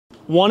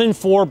1 in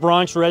 4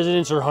 Bronx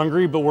residents are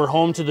hungry, but we're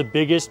home to the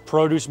biggest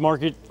produce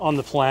market on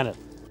the planet.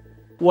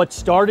 What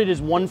started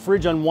as one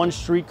fridge on one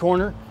street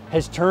corner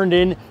has turned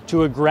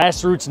into a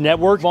grassroots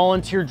network.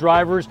 Volunteer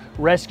drivers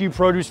rescue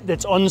produce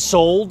that's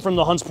unsold from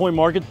the Hunts Point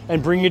market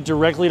and bring it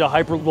directly to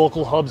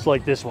hyper-local hubs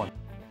like this one.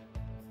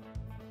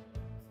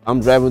 I'm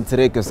driving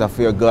today because I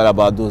feel good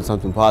about doing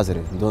something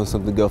positive, doing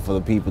something good for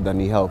the people that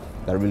need help,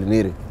 that really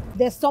need it.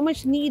 There's so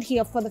much need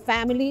here for the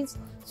families,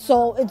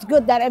 so it's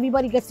good that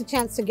everybody gets a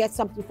chance to get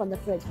something from the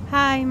fridge.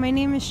 Hi, my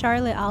name is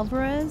Charlotte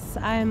Alvarez.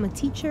 I'm a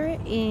teacher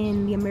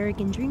in the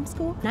American Dream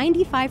School.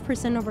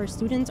 95% of our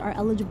students are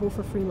eligible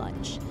for free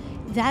lunch.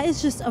 That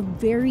is just a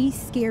very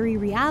scary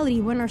reality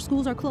when our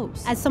schools are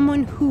closed. As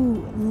someone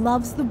who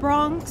loves the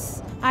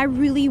Bronx, I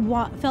really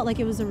felt like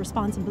it was a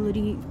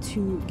responsibility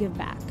to give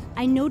back.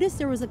 I noticed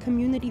there was a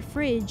community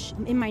fridge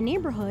in my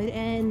neighborhood,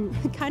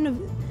 and kind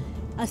of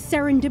a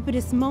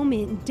serendipitous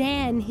moment,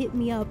 Dan hit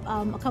me up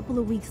a couple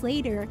of weeks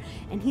later,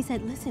 and he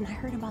said, listen, I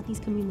heard about these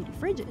community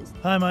fridges.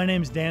 Hi, my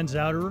name is Dan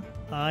Zouderer.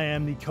 I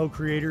am the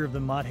co-creator of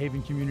the Mott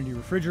Haven Community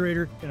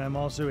Refrigerator, and I'm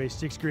also a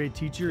 6th grade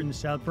teacher in the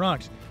South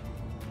Bronx.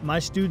 My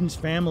students'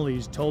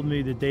 families told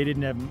me that they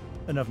didn't have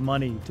enough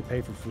money to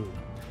pay for food.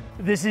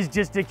 This is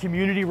just a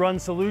community-run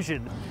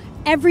solution.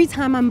 Every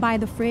time I'm by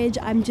the fridge,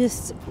 I'm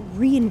just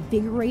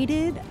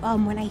reinvigorated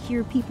when I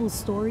hear people's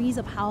stories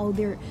of how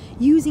they're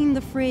using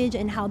the fridge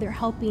and how they're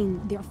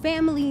helping their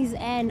families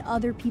and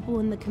other people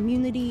in the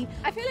community.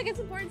 I feel like it's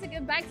important to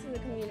give back to the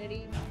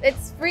community.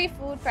 It's free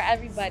food for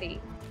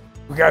everybody.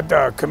 We got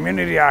the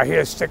community out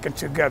here sticking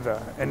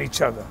together and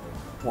each other.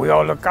 We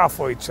all look out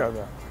for each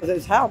other.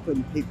 It's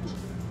helping people.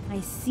 I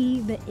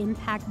see the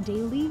impact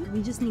daily.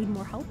 We just need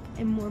more help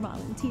and more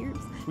volunteers.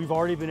 We've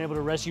already been able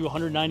to rescue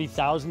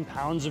 190,000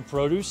 pounds of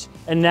produce,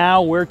 and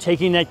now we're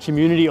taking that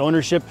community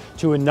ownership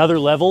to another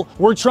level.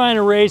 We're trying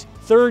to raise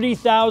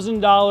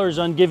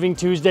 $30,000 on Giving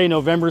Tuesday,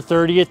 November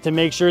 30th, to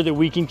make sure that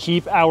we can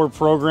keep our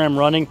program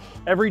running.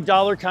 Every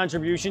dollar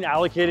contribution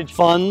allocated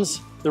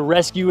funds the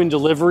rescue and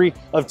delivery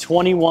of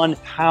 21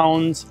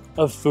 pounds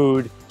of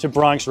food to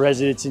Bronx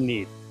residents in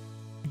need.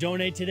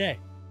 Donate today.